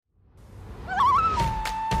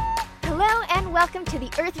and welcome to the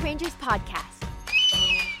Earth Rangers podcast.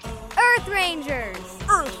 Earth Rangers!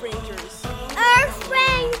 Earth Rangers! Earth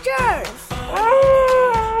Rangers!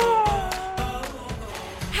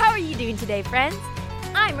 How are you doing today, friends?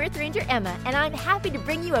 I'm Earth Ranger Emma, and I'm happy to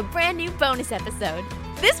bring you a brand new bonus episode.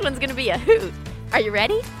 This one's gonna be a hoot. Are you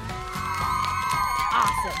ready?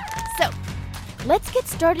 Awesome. So, let's get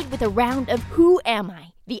started with a round of Who Am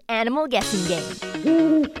I? The animal guessing game.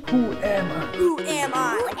 Who am I? Who am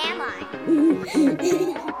I? Who am I?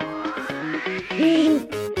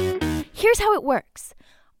 Here's how it works.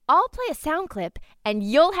 I'll play a sound clip, and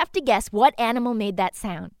you'll have to guess what animal made that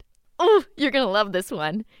sound. Oh, you're gonna love this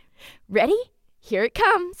one. Ready? Here it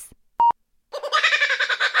comes.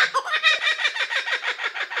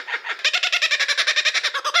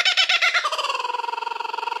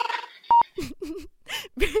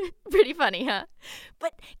 Pretty funny, huh?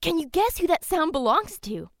 But can you guess who that sound belongs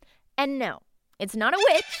to? And no, it's not a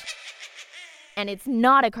witch, and it's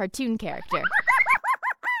not a cartoon character.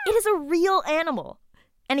 It is a real animal.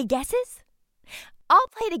 Any guesses? I'll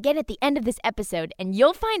play it again at the end of this episode, and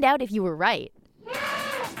you'll find out if you were right. Wild and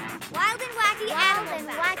wacky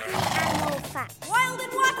animal facts. Wild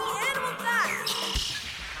and wacky animal facts!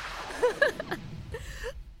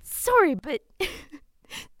 Sorry, but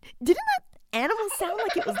didn't that animal sound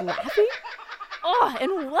like it was laughing? Oh,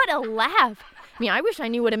 and what a laugh. I mean, I wish I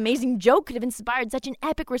knew what amazing joke could have inspired such an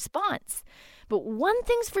epic response. But one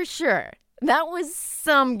thing's for sure, that was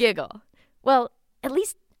some giggle. Well, at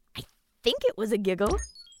least I think it was a giggle.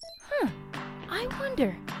 I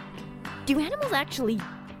wonder, do animals actually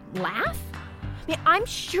laugh? I mean, I'm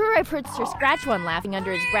sure I've heard Sir Scratch One laughing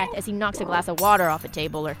under his breath as he knocks a glass of water off a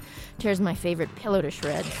table or tears my favorite pillow to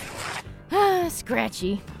shreds.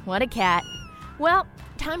 Scratchy, what a cat. Well,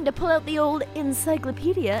 time to pull out the old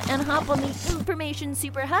encyclopedia and hop on the information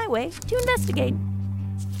superhighway to investigate.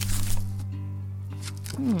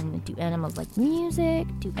 Do animals like music?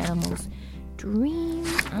 Do animals dream?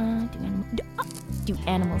 Do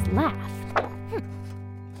animals laugh?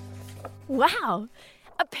 Wow!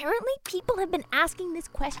 Apparently, people have been asking this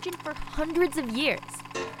question for hundreds of years.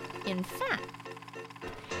 In fact,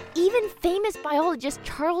 even famous biologist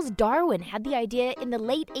Charles Darwin had the idea in the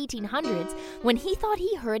late 1800s when he thought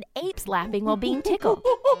he heard apes laughing while being tickled.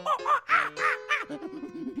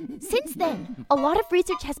 Since then, a lot of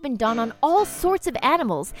research has been done on all sorts of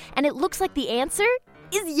animals, and it looks like the answer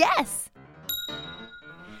is yes.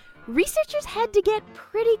 Researchers had to get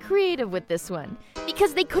pretty creative with this one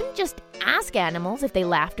because they couldn't just ask animals if they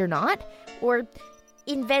laughed or not, or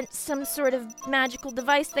invent some sort of magical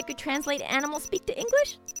device that could translate animal speak to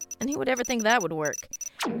English. And who would ever think that would work?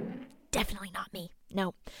 Definitely not me.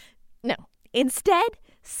 No. Instead,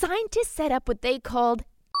 scientists set up what they called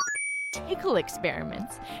tickle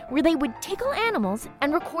experiments, where they would tickle animals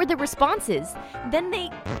and record their responses. Then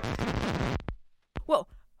they... Whoa,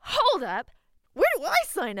 hold up! Where do I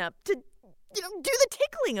sign up to, do the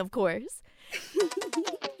tickling, of course?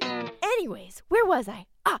 Anyways, where was I?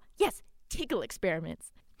 Yes, tickle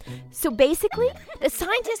experiments. So basically, the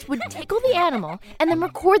scientists would tickle the animal and then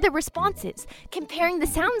record their responses, comparing the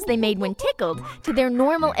sounds they made when tickled to their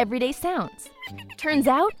normal everyday sounds. Turns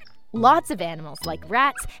out, lots of animals like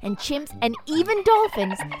rats and chimps and even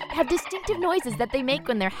dolphins have distinctive noises that they make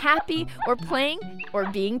when they're happy or playing or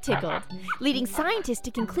being tickled, leading scientists to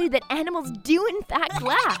conclude that animals do in fact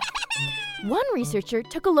laugh. One researcher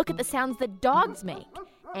took a look at the sounds that dogs make,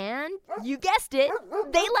 and you guessed it,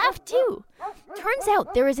 they laugh too. Turns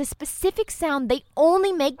out there is a specific sound they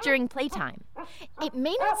only make during playtime. It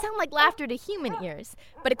may not sound like laughter to human ears,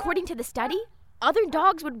 but according to the study, other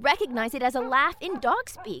dogs would recognize it as a laugh in dog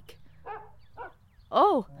speak.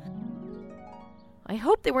 Oh, I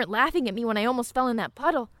hope they weren't laughing at me when I almost fell in that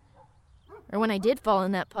puddle. Or when I did fall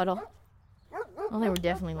in that puddle. Well, they were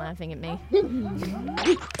definitely laughing at me.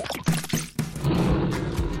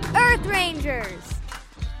 Earth Rangers!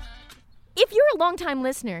 If you're a longtime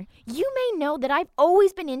listener, you may know that I've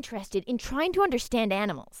always been interested in trying to understand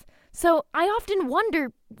animals. So I often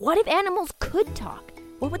wonder, what if animals could talk?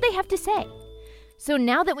 What would they have to say? So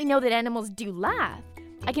now that we know that animals do laugh,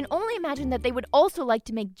 I can only imagine that they would also like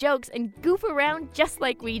to make jokes and goof around just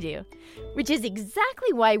like we do. Which is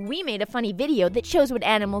exactly why we made a funny video that shows what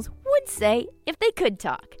animals would say if they could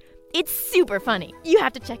talk. It's super funny. You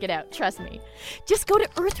have to check it out, trust me. Just go to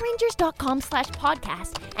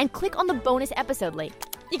earthrangers.com/podcast and click on the bonus episode link.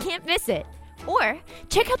 You can't miss it. Or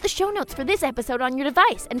check out the show notes for this episode on your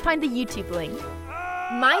device and find the YouTube link.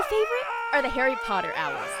 My favorite are the Harry Potter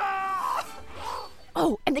owls.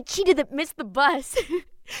 Oh, and the cheetah that missed the bus.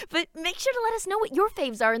 But make sure to let us know what your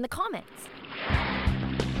faves are in the comments.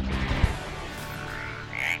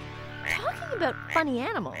 Talking about funny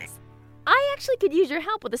animals. I actually could use your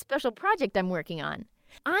help with a special project I'm working on.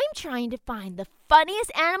 I'm trying to find the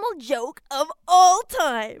funniest animal joke of all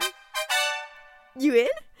time. You in?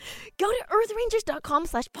 Go to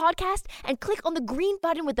earthrangers.com/podcast and click on the green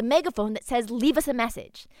button with the megaphone that says leave us a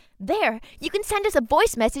message. There, you can send us a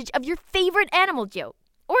voice message of your favorite animal joke.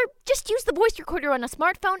 Or just use the voice recorder on a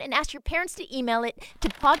smartphone and ask your parents to email it to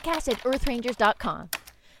podcast@earthrangers.com.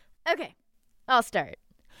 Okay, I'll start.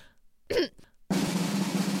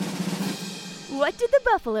 What did the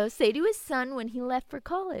buffalo say to his son when he left for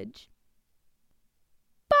college?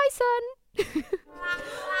 Bye, son.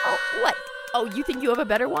 Oh, what? Oh, you think you have a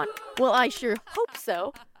better one? Well, I sure hope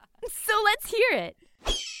so. So let's hear it.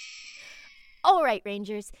 All right,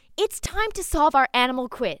 Rangers, it's time to solve our animal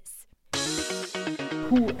quiz.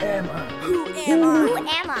 Who am I? Who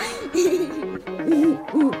am I?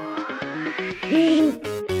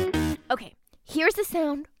 Okay, here's the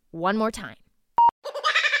sound one more time.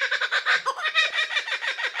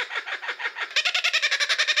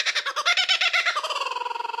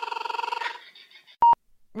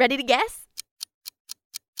 Ready to guess?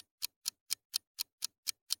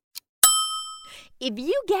 If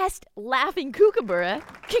you guessed laughing kookaburra,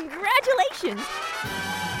 congratulations!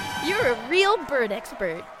 You're a real bird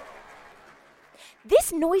expert.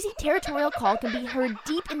 This noisy territorial call can be heard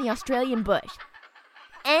deep in the Australian bush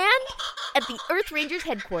and at the Earth Rangers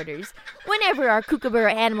headquarters whenever our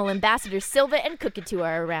kookaburra animal ambassadors Silva and Cookatoo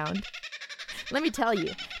are around. Let me tell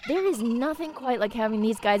you, there is nothing quite like having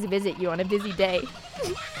these guys visit you on a busy day.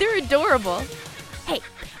 They're adorable. Hey,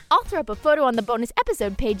 I'll throw up a photo on the bonus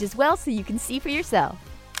episode page as well so you can see for yourself.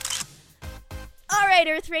 All right,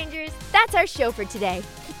 Earth Rangers, that's our show for today.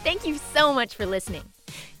 Thank you so much for listening.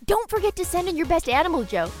 Don't forget to send in your best animal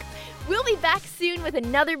joke. We'll be back soon with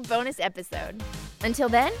another bonus episode. Until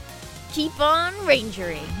then, keep on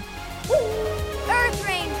rangering. Earth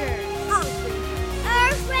Rangers! Earth Rangers!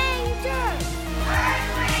 Earth Rangers!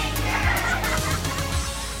 Earth Rangers!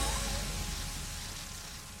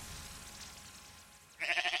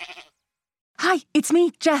 Hi, it's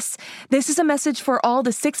me, Jess. This is a message for all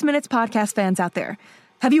the 6 Minutes podcast fans out there.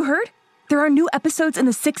 Have you heard? There are new episodes in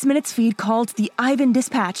the 6 Minutes feed called the Ivan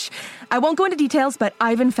Dispatch. I won't go into details, but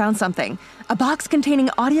Ivan found something. A box containing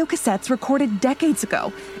audio cassettes recorded decades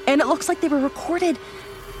ago. And it looks like they were recorded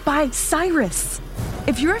by Cyrus.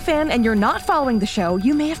 If you're a fan and you're not following the show,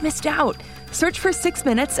 you may have missed out. Search for 6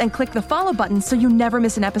 Minutes and click the follow button so you never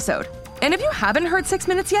miss an episode. And if you haven't heard 6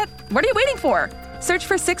 Minutes yet, what are you waiting for? Search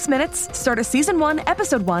for 6 Minutes, start a Season 1,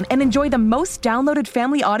 Episode 1, and enjoy the most downloaded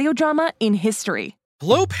family audio drama in history.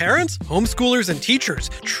 Hello, parents, homeschoolers, and teachers.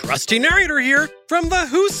 Trusty narrator here from the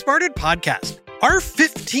Who Smarted podcast. Our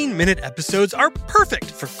 15-minute episodes are perfect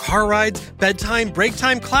for car rides, bedtime, break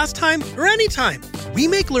time, class time, or anytime. We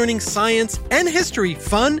make learning science and history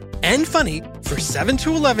fun and funny for 7 to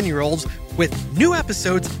 11-year-olds with new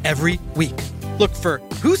episodes every week. Look for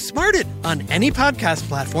Who Smarted on any podcast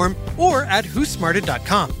platform or at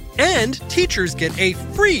whosmarted.com. And teachers get a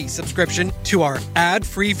free subscription to our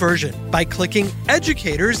ad-free version by clicking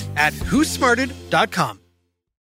educators at whosmarted.com.